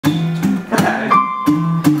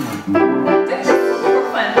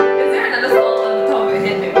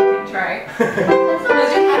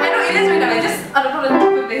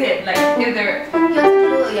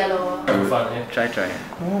Try. Try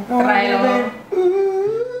lo.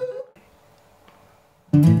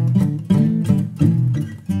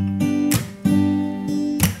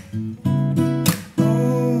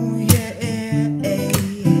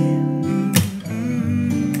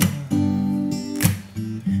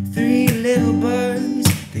 Little birds,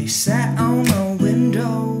 they sat on my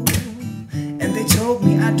window and they told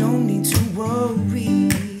me I don't need to worry.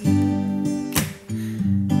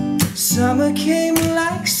 Summer came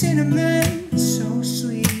like cinnamon, so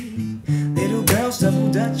sweet. Little girls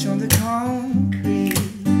double dutch on the concrete.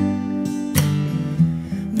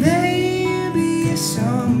 Maybe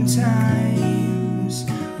sometimes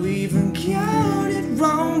we even got it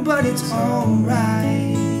wrong, but it's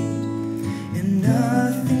alright.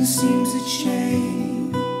 Nothing seems to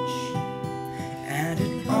change, and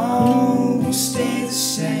it all will stay the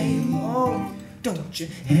same. Oh, don't you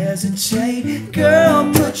hesitate,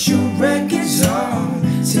 girl, put your records on.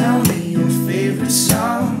 Tell me your favorite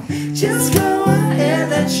song. Just go ahead,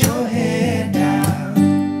 let your hair down.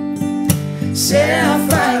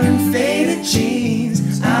 Sapphire and faded jeans,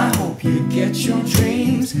 I hope you get your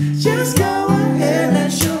dreams. Just go ahead,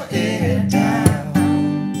 let your hair down.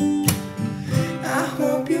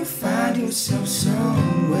 Find yourself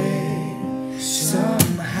somewhere,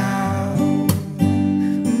 somehow.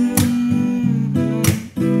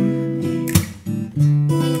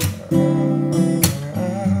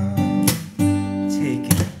 Take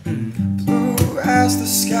it. Blue as the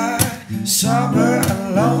sky, somber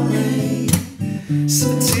and lonely.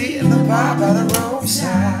 Some tea in the bar by the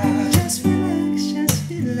roadside. Just relax, just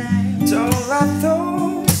relax. Don't let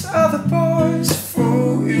those other boys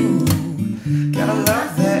fool you. Gotta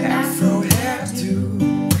love that afro hairdo,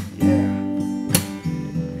 yeah.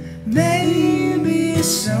 Maybe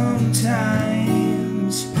sometimes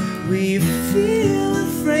we feel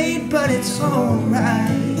afraid, but it's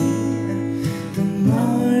alright. The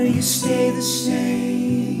more you stay the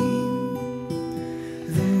same,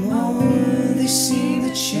 the more they seem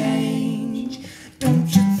to change. Don't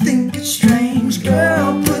you think it's strange?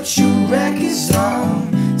 Girl, put your records on.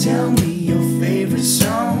 Tell me your favorite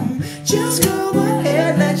song. Just go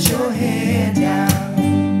ahead, let your hair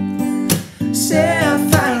down.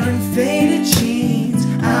 Sapphire and faded jeans,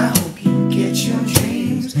 I hope you get your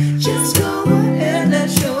dreams. Just go ahead, let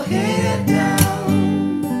your hair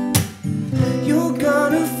down. You're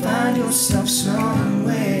gonna find yourself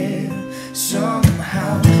somewhere,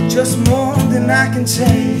 somehow. Just more than I can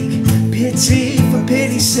take. Pity for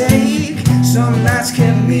pity's sake. Some nights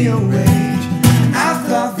kept me awake. I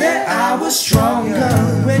thought that I was stronger.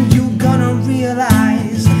 When you gonna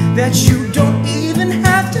realize that you don't even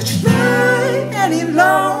have to try any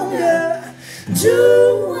longer?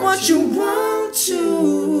 Do what you want to.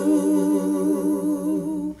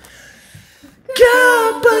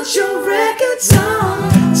 Girl, put your records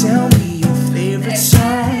on. Tell me your favorite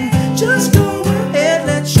song. Just go ahead,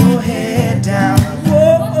 let your hair down.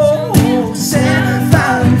 Whoa,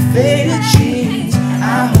 sapphire and faded jeans,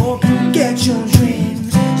 I hope you get your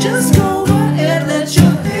dreams. Just go ahead, let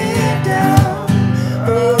your hair down.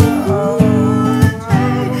 Oh,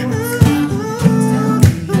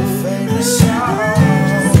 your favorite song.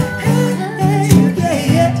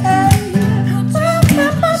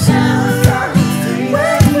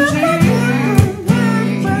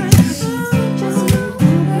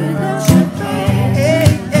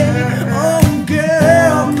 Oh,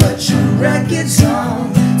 girl, put your records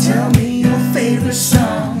on. Tell me your favorite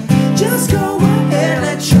song. Just go ahead,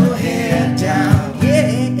 let your hair down,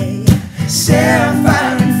 yeah.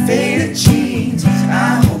 Sapphire and faded jeans,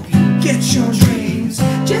 I hope you get your dreams.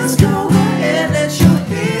 Just go ahead, let your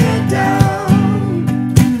hair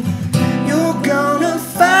down. You're gonna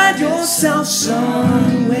find yourself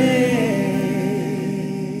somewhere,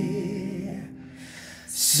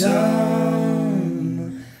 somehow.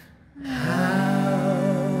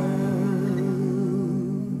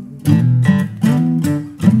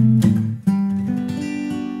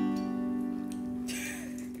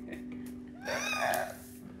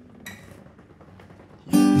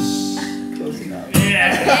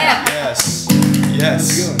 Yeah. Yes. Yes.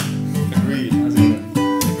 Agreed.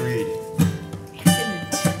 Agreed.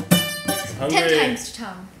 Excellent. Hungry. 10 times to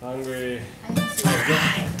Tom. Hungry.